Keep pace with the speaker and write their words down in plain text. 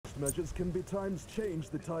measures can be times change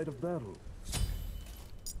the tide of battle.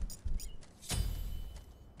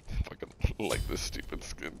 Fucking like this stupid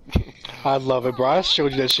skin. I love it, bro. I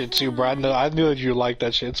showed you that shit too, bro. I knew that you liked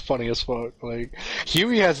that shit. It's funny as fuck. Like,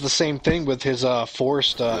 Huey has the same thing with his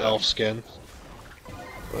forest elf skin.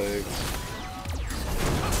 Like,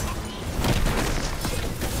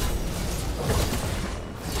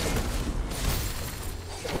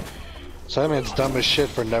 so that man's dumb as shit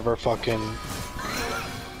for never fucking.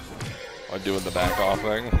 I'm doing the back off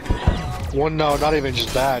thing. Well, no, not even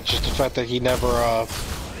just that. Just the fact that he never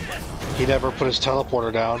put his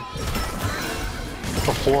teleporter down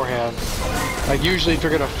beforehand. Like usually, if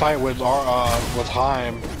you're gonna fight with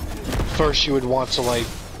Heim, first you would want to like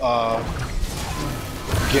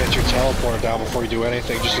get your teleporter down before you do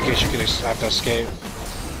anything, just in case you can have to escape.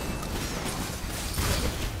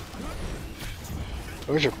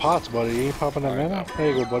 Where's your pots, buddy? You ain't popping that mana?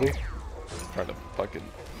 There you go, buddy. Trying to fucking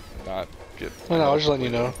not get. No, I was just letting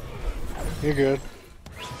you know. You're good.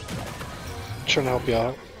 Trying to help you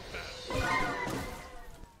out.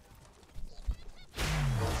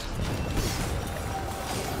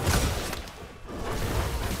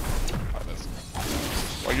 I missed.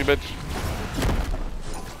 Fuck you, bitch.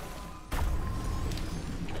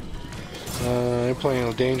 You're playing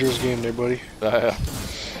a dangerous game there, buddy.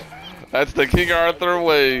 That's the King Arthur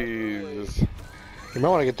ways. You might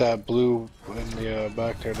want to get that blue in the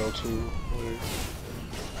back there, though, too. Like,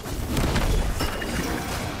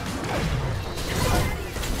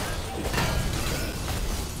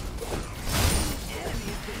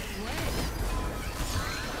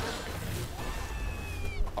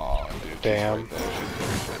 oh, dude. damn.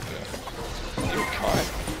 You're kind.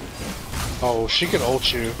 Oh, she can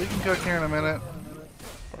ult you. We can cook here in a minute.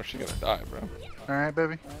 Or is she gonna die, bro? Alright,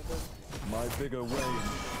 baby. My bigger way.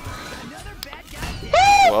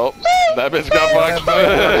 Well, that bitch got fucked.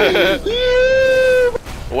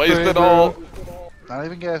 Wasted all. Not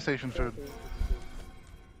even gas station food.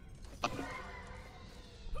 I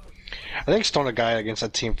think stone a guy against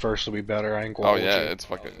that team first will be better. I ain't going Oh with yeah, you. it's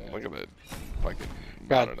fucking. Look at that. Fucking.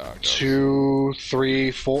 Got knockouts. 2,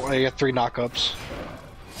 3, 4. I got 3 knockups.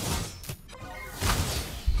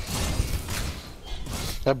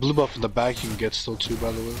 That blue buff in the back you can get still too,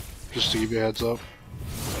 by the way. Just to give you a heads up.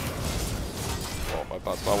 Well, my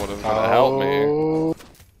thoughts about what was gonna help me.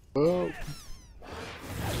 Oh.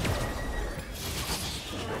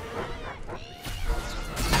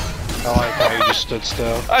 I like how you just stood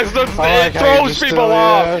still. I stood still. I like It how you throws just people stood,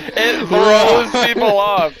 off. yeah. It throws people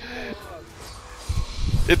off.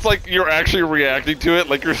 It's like you're actually reacting to it,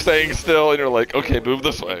 like you're staying still, and you're like, okay, move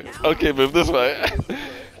this way. Okay, move this way.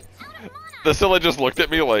 The Scylla just looked at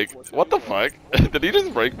me like, what the fuck? Did he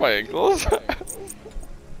just break my ankles?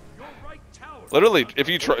 Literally, if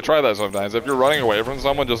you try that sometimes, if you're running away from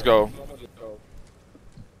someone, just go.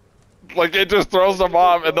 Like, it just throws them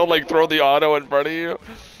off, and they'll, like, throw the auto in front of you.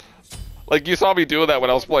 Like, you saw me doing that when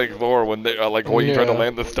I was playing Thor, when they, like, when you tried to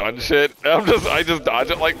land the stun shit. I just dodge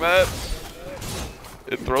it like that.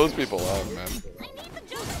 It throws people off, man.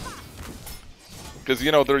 Because,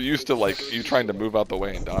 you know, they're used to, like, you trying to move out the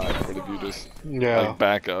way and dodge, but if you just, like,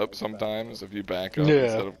 back up sometimes, if you back up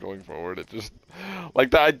instead of going forward, it just,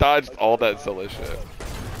 like, I dodged all that silly shit.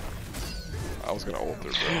 I was gonna ult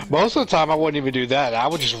her, bro. Most of the time, I wouldn't even do that. I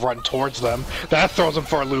would just run towards them. That throws them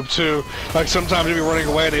for a loop, too. Like, sometimes you'll be running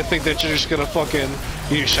away, they think that you're just gonna fucking...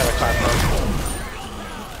 You just shut a climb up.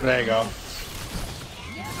 There you go.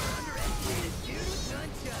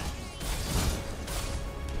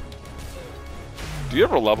 Do you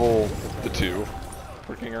ever level the 2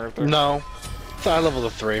 for King Arthur? No. I level the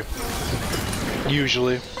 3.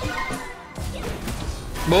 Usually.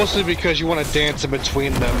 Mostly because you want to dance in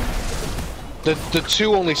between them. The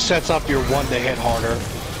 2 only sets up your 1 to hit harder.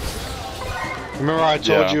 Remember I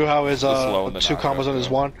told you how his 2 combos on his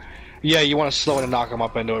 1? Yeah, you want to slow it and knock him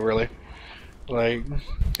up into it, really. Like,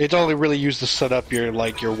 it's only really used to set up your,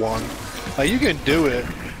 like, your 1. Like, you can do it,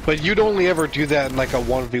 but you'd only ever do that in, like, a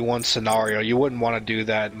 1v1 scenario. You wouldn't want to do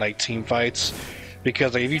that in, like, team fights.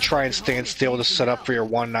 Because, like, if you try and stand still to set up for your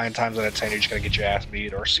 1 9 times out of 10, you're just gonna get your ass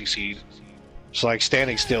beat or CC'd. So, like,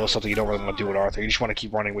 standing still is something you don't really want to do with Arthur. You just want to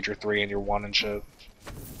keep running with your 3 and your 1 and shit.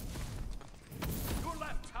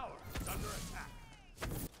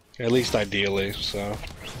 At least ideally, so.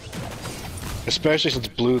 Especially since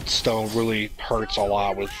Bluestone really hurts a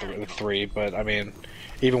lot with 3, but, I mean,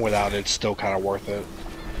 even without it, it's still kind of worth it.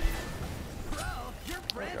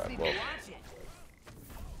 Okay, well.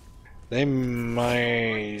 They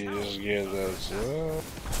might just get us up.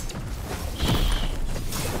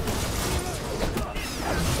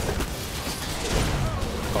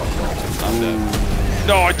 Oh, I'm dead.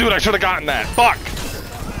 No, dude, I should have gotten that. Fuck.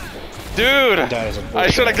 Dude, I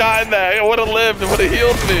should have gotten that. It would have lived. It would have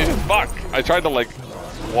healed me. Fuck. I tried to, like,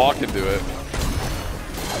 walk into it.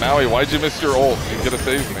 Maui, why'd you miss your ult? You could have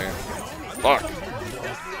saved me. Fuck.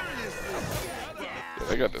 Yeah,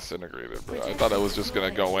 they got disintegrated, bro. I thought I was just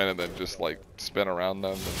gonna go in and then just, like, spin around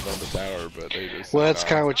them and run the tower, but they just... Well, that's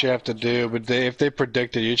kind of what you have to do, but if they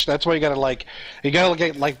predicted you, that's why you gotta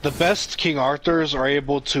get, like, the best King Arthurs are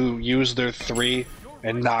able to use their 3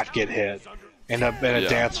 and not get hit. In a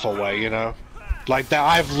danceful way, you know? Like that,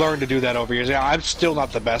 I've learned to do that over years. Yeah, I'm still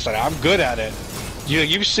not the best at it. I'm good at it.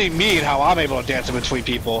 You've seen me and how I'm able to dance in between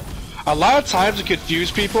people. A lot of times to confuse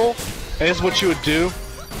people, is what you would do.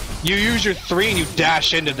 You use your 3 and you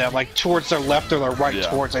dash into them, like towards their left or their right,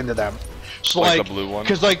 towards into them. So like the blue one?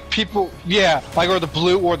 Because like people, yeah, like or the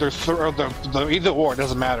blue or the either or, it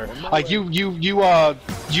doesn't matter. Like you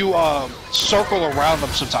circle around them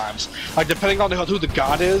sometimes. Like depending on who the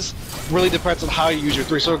god is, really depends on how you use your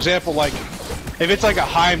 3. So example, like if it's like a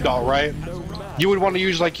Heimdall, right? You would want to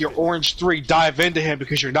use like your orange 3, dive into him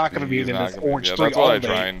because you're not going to be using this orange 3 that's all what day.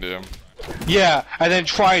 I try and do. Yeah, and then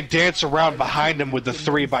try and dance around behind him with the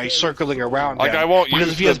 3 by circling around him. Like I won't because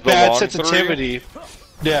use if he has the bad long sensitivity. 3.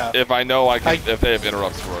 Yeah. If I know I can, if they have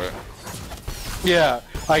interrupts for it. Yeah,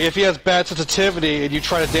 like if he has bad sensitivity and you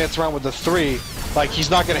try to dance around with the 3, like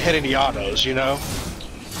he's not gonna hit any autos, you know?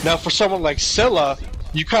 Now for someone like Scylla,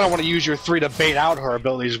 you kind of want to use your 3 to bait out her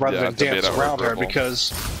abilities rather than dance around her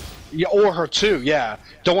because... Yeah, or her too, yeah.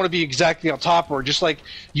 Don't want to be exactly on top of her, just like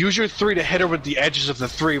use your 3 to hit her with the edges of the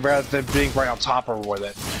 3 rather than being right on top of her with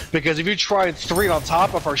it. Because if you try and 3 on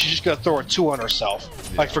top of her, she's just gonna throw a 2 on herself.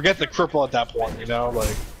 Yeah. Like forget the cripple at that point, you know?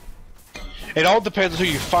 Like it all depends on who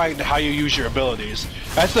you fight and how you use your abilities.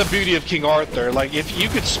 That's the beauty of King Arthur. Like if you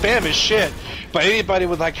could spam his shit, but anybody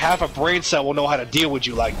with like half a brain cell will know how to deal with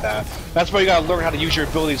you like that. That's why you gotta learn how to use your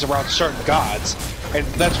abilities around certain gods. And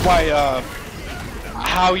that's why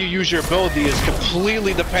how you use your ability is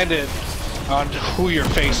completely dependent on who you're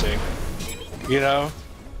facing, you know?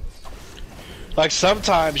 Like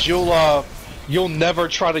sometimes you'll never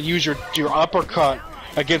try to use your uppercut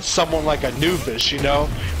against someone like Anubis, you know?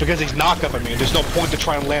 Because he's knockup immune. There's no point to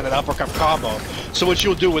try and land an uppercut combo. So what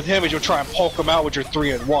you'll do with him is you'll try and poke him out with your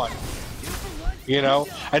 3 and 1. You know?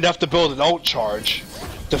 Enough to build an ult charge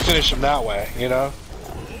to finish him that way, you know?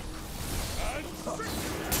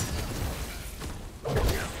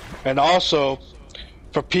 And also,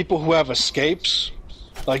 for people who have escapes,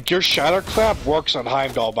 like your Shatterclap works on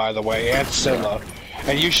Heimdall, by the way, and Scylla.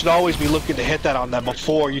 And you should always be looking to hit that on them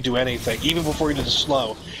before you do anything, even before you do the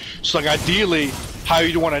slow. So like ideally, how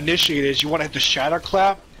you want to initiate is you want to hit the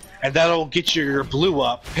Shatterclap, and that'll get your blue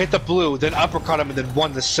up, hit the blue, then uppercut him, and then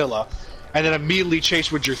 1 the Scylla. And then immediately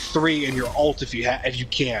chase with your 3 and your ult if you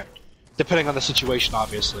can. Depending on the situation,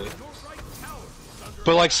 obviously.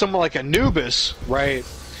 But like someone like Anubis, right?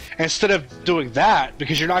 Instead of doing that,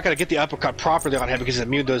 because you're not going to get the uppercut properly on him because his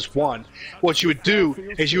immune does 1, what you would do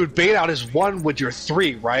is you would bait out his 1 with your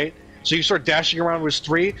 3, right? So you start dashing around with his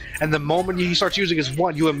 3, and the moment he starts using his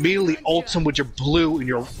 1, you immediately ult him with your blue and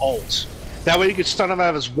your ult. That way you can stun him out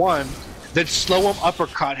of his 1, then slow him,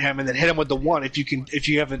 uppercut him, and then hit him with the 1 if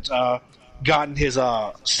you haven't gotten his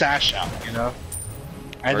sash out, you know?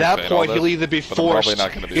 At that point, he'll either be forced... I'm probably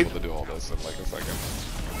not going to be able to do all this in like a second.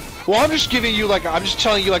 Well, I'm just giving you like I'm just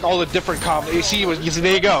telling you like all the different combos. You see,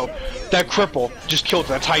 there you go. That cripple just killed it.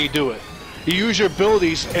 That's how you do it. You use your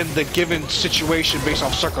abilities in the given situation based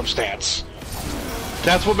off circumstance.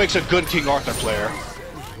 That's what makes a good King Arthur player.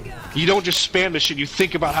 You don't just spam the shit. You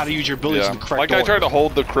think about how to use your abilities in the correct order. I tried to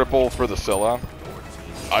hold the cripple for the Scylla.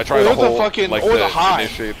 I tried to hold the Heim.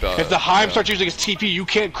 If the Heim starts using his TP, you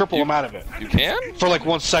can't cripple him out of it. You can? For like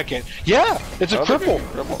 1 second. Yeah, it's a cripple.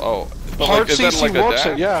 Oh. Hard CC works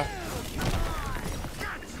it, yeah.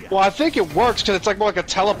 Well, I think it works because it's like more like a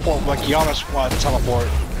teleport, like Giannis teleport.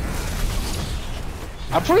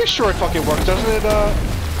 I'm pretty sure it fucking works, doesn't it,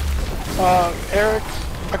 Eric?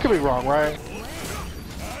 I could be wrong, right?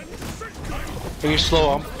 And you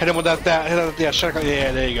slow him, hit him with that,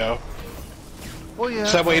 yeah, there you go. Well, yeah.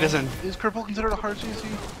 So that way he doesn't... Is cripple considered a hard CC?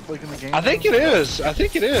 Like in the game? I think it is. I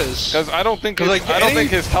think it is. Because I don't think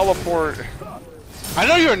his teleport... I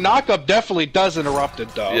know your knockup definitely does interrupt it,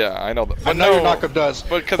 though. Yeah, I know that. I know your knockup does.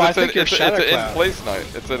 But because it's an in-place night.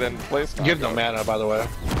 It's an in-place night. Give no mana, by the way.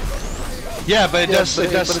 Yeah, but it does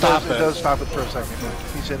stop it. It does stop it for a second.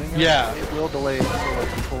 If he's hitting it, yeah. It will delay it, so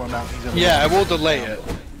like you pull him out. He's in yeah, it will delay it.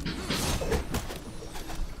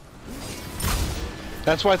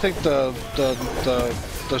 That's why I think the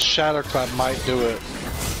Shatterclap might do it.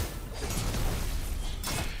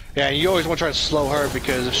 Yeah, you always want to try to slow her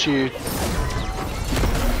because if she...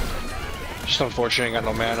 Just unfortunate, ain't got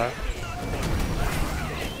no mana.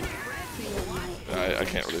 I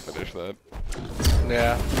can't really finish that.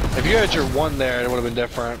 Yeah. If you had your 1 there, it would have been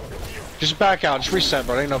different. Just back out, just reset,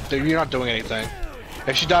 bro. Ain't no, you're not doing anything.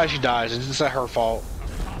 If she dies, she dies. It's not her fault.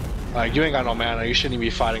 Like, you ain't got no mana. You shouldn't even be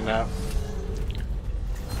fighting that.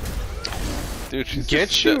 Dude, she's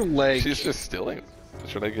she's just stealing.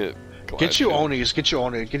 Should I get? Get you Onis. Get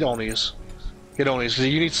Onis. Get Onis, because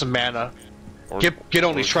you need some mana. Get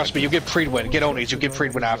Onis. Trust me, you get Predwin. Get Onis. You get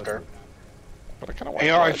Predwin after. But I kind of want.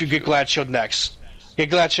 Or if you get Glad Shield next. Get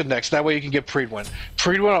Glad Shield next. That way you can get Predwin.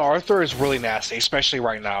 Predwin on Arthur is really nasty, especially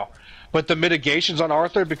right now. But the mitigations on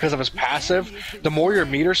Arthur, because of his passive, the more your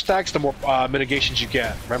meter stacks, the more mitigations you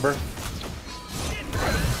get. Remember?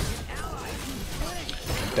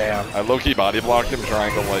 Damn. I low-key body blocked him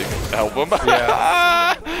trying to like help him.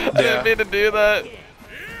 Yeah. I didn't mean to do that.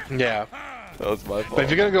 Yeah. That was my fault. But if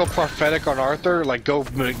you're gonna go prophetic on Arthur, like go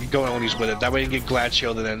Onis with it. That way you get Glad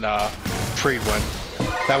Shield and then Predwin.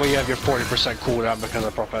 That way you have your 40% cooldown because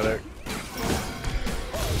of prophetic.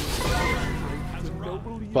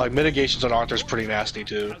 But like mitigations on Arthur's pretty nasty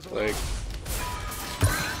too. Like,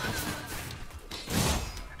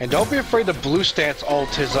 and don't be afraid the blue stance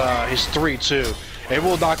ult his 3 too. It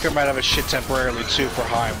will knock him out of his shit temporarily too for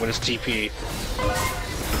Heim with his TP.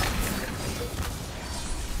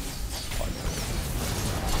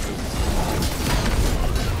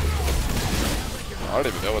 I don't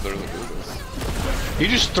even know whether there's Anubis. You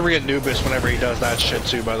just 3 Anubis whenever he does that shit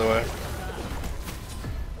too, by the way.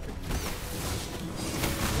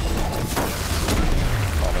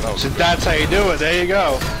 So that's how you do it. There you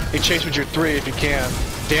go. You chase with your 3 if you can.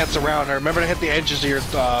 Dance around her. Remember to hit the edges of your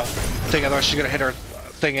thing, otherwise she's gonna hit her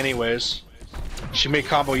thing anyways. She may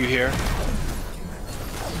combo you here.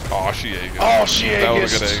 Oh, she Aegis. Oh, she Aegis. That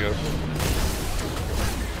was a good Aegis.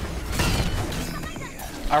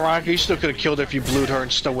 Ironically, you still could have killed her if you blued her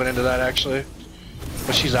and still went into that, actually.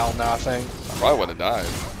 But she's out now, I think. I probably would have died.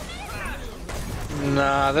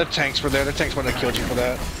 Nah, the tanks were there. The tanks wouldn't have killed you for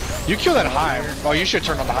that. You killed that Heim. Oh, you should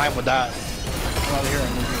turn on the Heim with that. Come out of here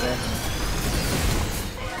and move you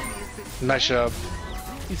there. Nice job.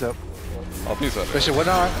 He's up. Oh, he's up. Wait, so what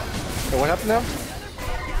now? What happened now?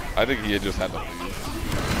 I think he had just had to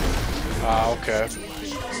leave. Ah, okay.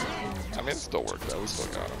 I mean, it still worked out. We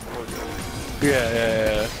still got him. We're good.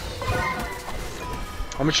 Yeah.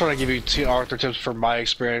 I'm just trying to give you Arthur tips from my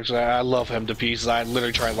experience. I love him to pieces. I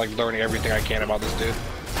literally try like learning everything I can about this dude.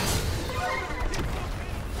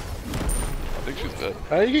 I think she's dead.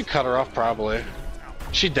 You can cut her off probably.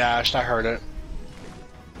 She dashed. I heard it.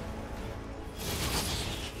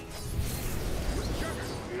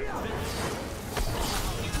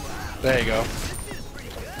 There you go.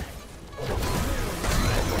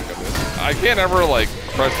 I can't ever like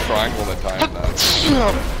press triangle and time that.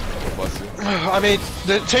 Bless you. I mean,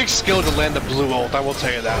 it takes skill to land the blue ult, I will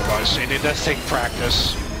tell you that much. It does take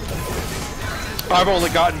practice. I've only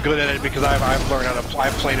gotten good at it because I've learned how to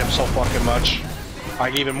I've played him so fucking much.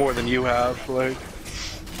 Like even more than you have. Like,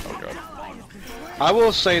 Okay. I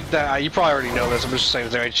will say that you probably already know this. I'm just saying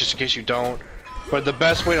there just in case you don't. But the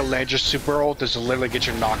best way to land your super ult is to literally get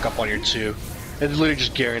your knock up on your 2. It literally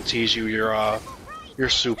just guarantees you your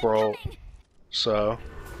super ult. So.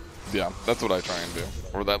 Yeah, that's what I try and do,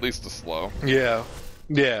 or at least the slow. Yeah.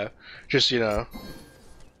 Just, you know.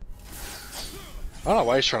 I don't know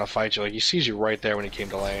why he's trying to fight you. Like, he sees you right there when he came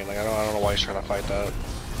to lane. Like, I don't know why he's trying to fight that.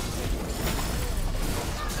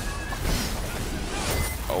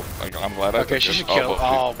 Oh, I'm glad I Okay, she should kill.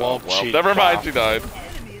 Well, never mind, she died.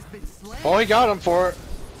 Oh, he got him for it.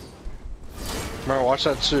 Remember, watch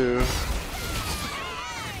that too.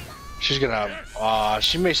 She's gonna have.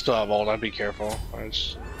 She may still have ult. I'd be careful.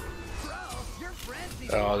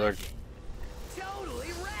 Oh, they're.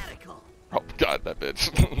 Oh god, that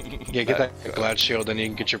bitch. Yeah, get that Glad Shield, then you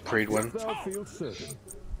can get your Predwin.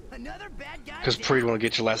 Because Predwin will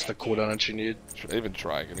get you less the cooldown that you need. Should I even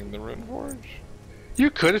try getting the Rune Forge? You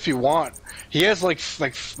could if you want. He has like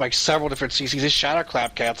several different CCs. His Shadow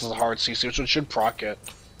Clap Cats is a hard CC, which should proc it.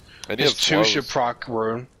 His 2 should proc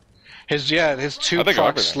Rune. His 2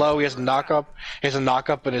 proc slow. He has a knock up. He has a knock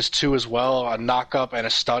up in his 2 as well. A knock up and a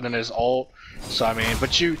stun in his ult. So I mean,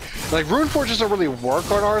 but you like Rune Forge doesn't really work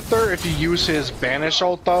on Arthur if you use his Banish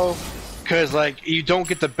ult though, because like you don't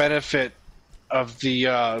get the benefit of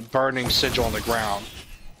the burning sigil on the ground,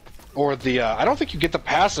 or the I don't think you get the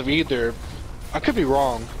passive either. I could be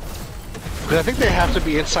wrong, because I think they have to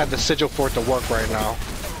be inside the sigil for it to work right now.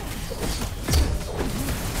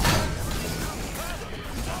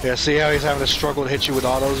 Yeah, see how he's having to struggle to hit you with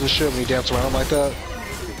autos and shit when you dance around like that?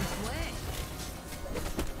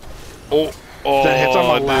 Oh, Oh, that hits, I'm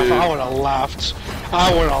gonna laugh. dude. I would have laughed.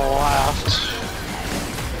 I would have laughed.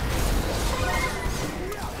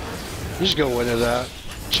 You just go into that.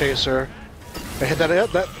 Chaser. I hit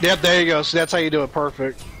that, yeah, there you go. So that's how you do it.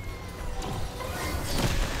 Perfect.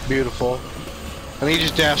 Beautiful. And then you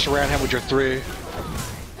just dash around him with your 3.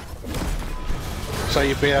 That's how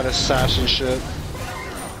you bait out assassin shit.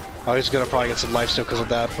 Oh, he's gonna probably get some lifesteal because of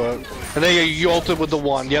that, but... And then you ulted with the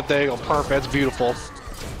 1. Yep, there you go. Perfect. That's beautiful.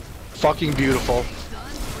 Fucking beautiful.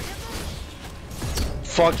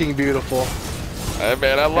 Fucking beautiful. Hey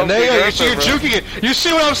man, I love and there you go, you see you're bro. juking it. You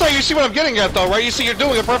see what I'm saying? You see what I'm getting at though, right? You see you're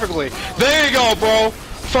doing it perfectly. There you go, bro.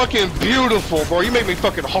 Fucking beautiful, bro. You make me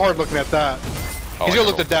fucking hard looking at that. Oh, He's gonna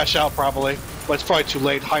look to dash out probably, but it's probably too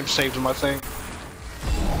late. Heim saved him, I think.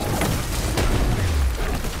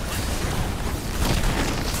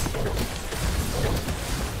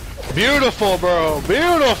 Beautiful, bro.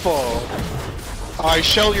 Beautiful. Alright,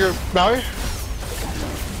 shell your Maui.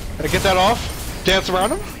 Gotta get that off. Dance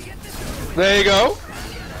around him. There you go.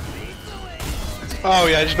 Oh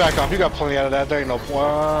yeah, just back off. You got plenty out of that. There ain't no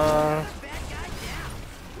point.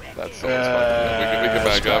 That's so we can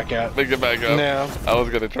back up. We can back up. No. I was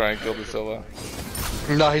gonna try and kill the Scylla.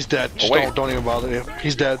 No, he's dead. Just don't even bother you.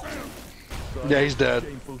 He's dead. Yeah, he's dead.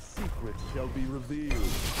 Shameful secrets shall be revealed.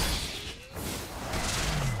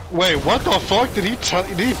 Wait, what the fuck? Did he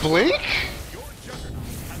blink?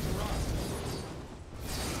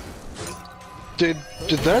 Did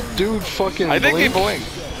that dude fucking I think blink? he blinked.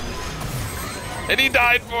 And he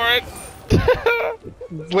died for it.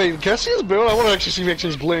 Wait, can I see his build? I want to actually see if he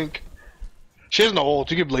actually blink. She has no ult.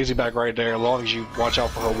 You get lazy back right there as long as you watch out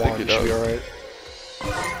for her wand. You should be alright.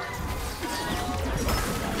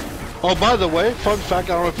 Oh, by the way, fun fact,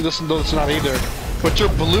 I don't know if you listen to this or not either, but your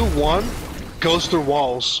blue one goes through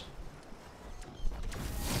walls.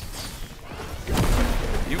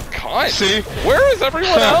 You cunt. See? Where is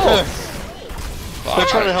everyone else? They're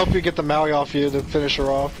trying to help you get the Maui off you to finish her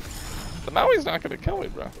off. The Maui's not gonna kill me,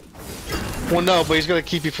 bro. Well, no, but he's gonna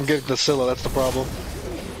keep you from getting the Scylla, that's the problem.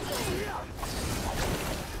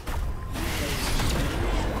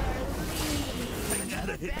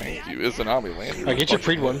 Thank you. Izanami landed. I get your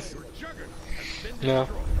pre one. Yeah.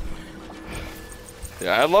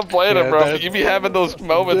 Yeah, I love playing it, bro. You be having those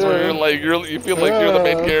moments where you're like, you feel like you're the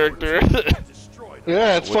main character.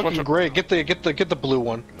 Yeah, it's fucking great. Get the blue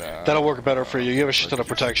one. Nah, that'll work better for you. You have a shit ton of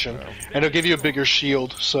protection, and it'll give you a bigger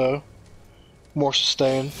shield, so more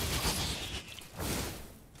sustain.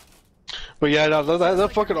 But yeah, no,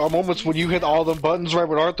 that fucking moments when you hit all the buttons right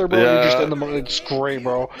with Arthur, bro. Yeah. You're just in the moment. It's great,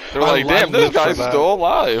 bro. They're like, damn, this guy's still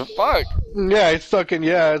alive. Fuck. Yeah, it's fucking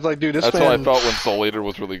It's like, dude, this That's man... how I felt when Soul Eater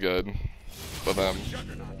was really good for them.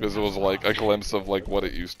 Because it was like a glimpse of like what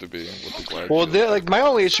it used to be with the Glad Well, like my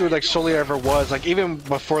only issue with like Soul Eater ever was like even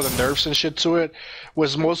before the nerfs and shit to it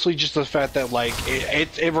was mostly just the fact that like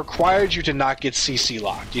it required you to not get CC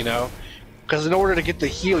locked, you know? Because in order to get the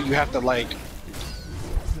heal, you have to like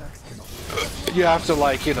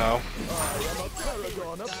you know.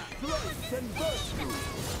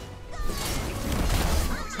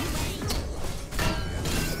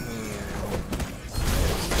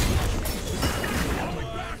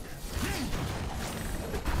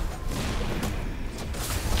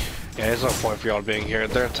 Yeah, there's no point for y'all being here.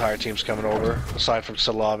 Their entire team's coming over, aside from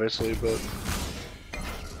Scylla, obviously, but...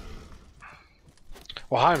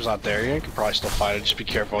 Well, Heim's not there. You can probably still fight it. Just be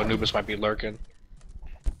careful. Anubis might be lurking.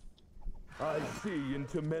 I see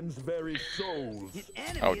into men's very souls.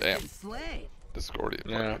 Oh, damn.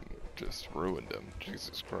 Discordia just ruined him.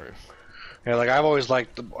 Jesus Christ. Yeah, like I've always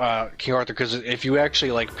liked King Arthur because if you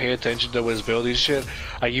actually like pay attention to his abilities shit,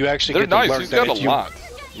 like you actually get to learn He's got a lot.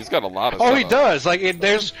 He's got a lot of. Oh, he does. Like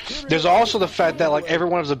there's also the fact that like every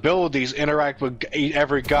one of his abilities interact with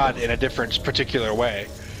every god in a different particular way.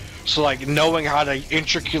 So like knowing how to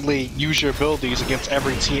intricately use your abilities against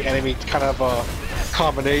every enemy kind of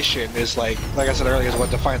combination is like I said earlier, is what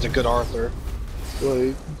defines a good Arthur.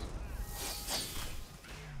 Like.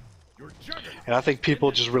 And I think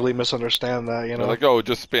people just really misunderstand that, you know. They're like, oh,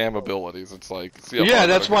 just spam abilities. It's like, yeah,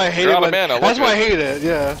 that's why I hate it. That's why I hate it.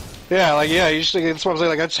 Yeah, yeah, like You just think that's what I'm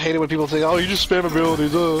saying. Like I just hate it when people say, oh, you just spam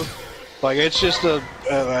abilities. Like it's just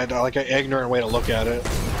like an ignorant way to look at it.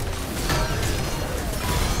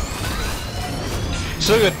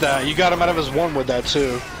 So look at that. You got him out of his one with that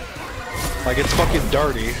too. Like it's fucking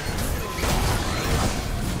dirty.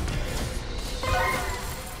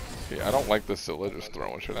 I don't like this Scylla just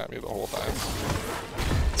throwing shit at me the whole time.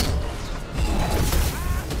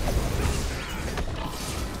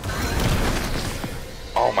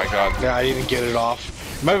 Oh my god. Yeah, I didn't get it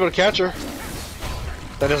off. You might be able to catch her.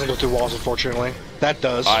 That doesn't go through walls, unfortunately. That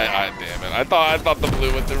does. Damn it. I thought the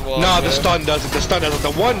blue went through walls. No, the stun doesn't. The stun doesn't.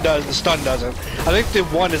 The one does. The stun doesn't. I think the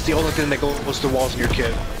one is the only thing that goes through walls in your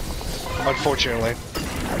kit. Unfortunately.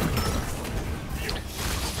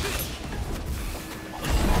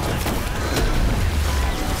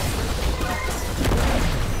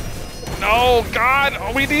 No, God,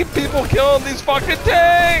 we need people killing these fucking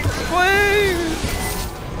tanks, please.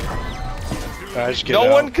 No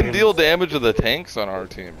one can deal damage to the tanks on our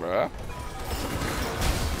team, bruh.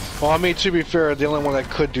 Well, I mean, to be fair, the only one that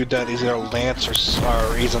could do that is either Lance or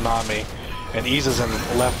Izanami. And Iza's in the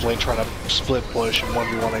left lane trying to split push and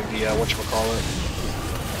 1v1 the, whatchamacallit.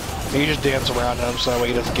 And you just dance around him so that way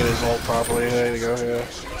he doesn't get his ult properly. There you go, yeah.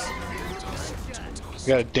 You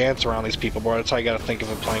gotta dance around these people, bro. That's how you gotta think of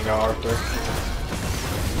it playing Arthur.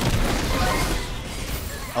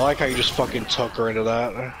 I like how you just fucking took her into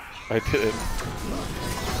that. I did.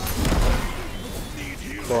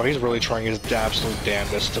 Bro, he's really trying his absolute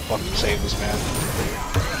damnedest to fucking save this man.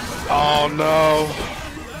 Oh no!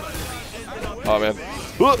 Oh man.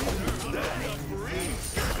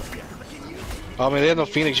 Oh man, they have no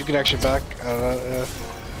Phoenix, you can actually back.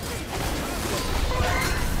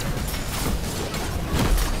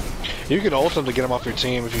 You can ult him to get him off your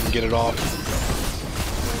team if you can get it off.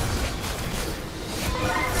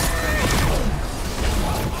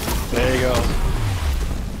 There you go.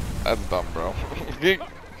 That's dumb, bro.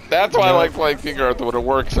 That's why I like playing King Arthur when it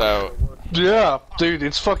works out. Yeah, dude,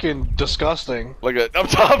 it's fucking disgusting. Look at up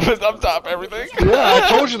top, everything. Yeah, I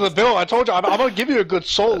told you the build. I told you I'm gonna give you a good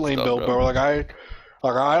soul lane build, bro. Like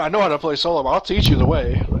I know how to play solo. But I'll teach you the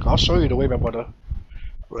way. Like I'll show you the way, my brother.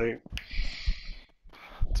 Right.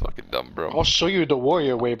 It's fucking dumb, bro. I'll show you the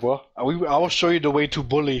warrior way, bro. I will show you the way to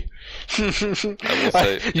bully. I will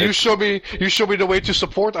say, you show me the way to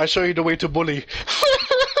support. I show you the way to bully.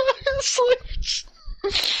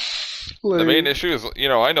 The main issue is, you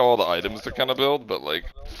know, I know all the items to kind of build, but like,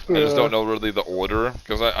 I just don't know really the order.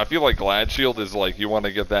 Because I feel like Glad Shield is like, you want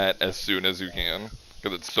to get that as soon as you can.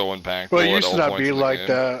 Because it's so impactful. Well, it used to not be like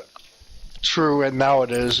that. True, and now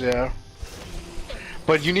it is, yeah.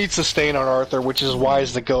 But you need sustain on Arthur, which is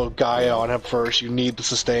wise to go Gaia on him first. You need the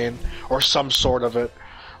sustain, or some sort of it.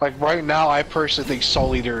 Like, right now, I personally think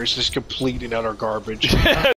Soul Eater is just complete and utter garbage.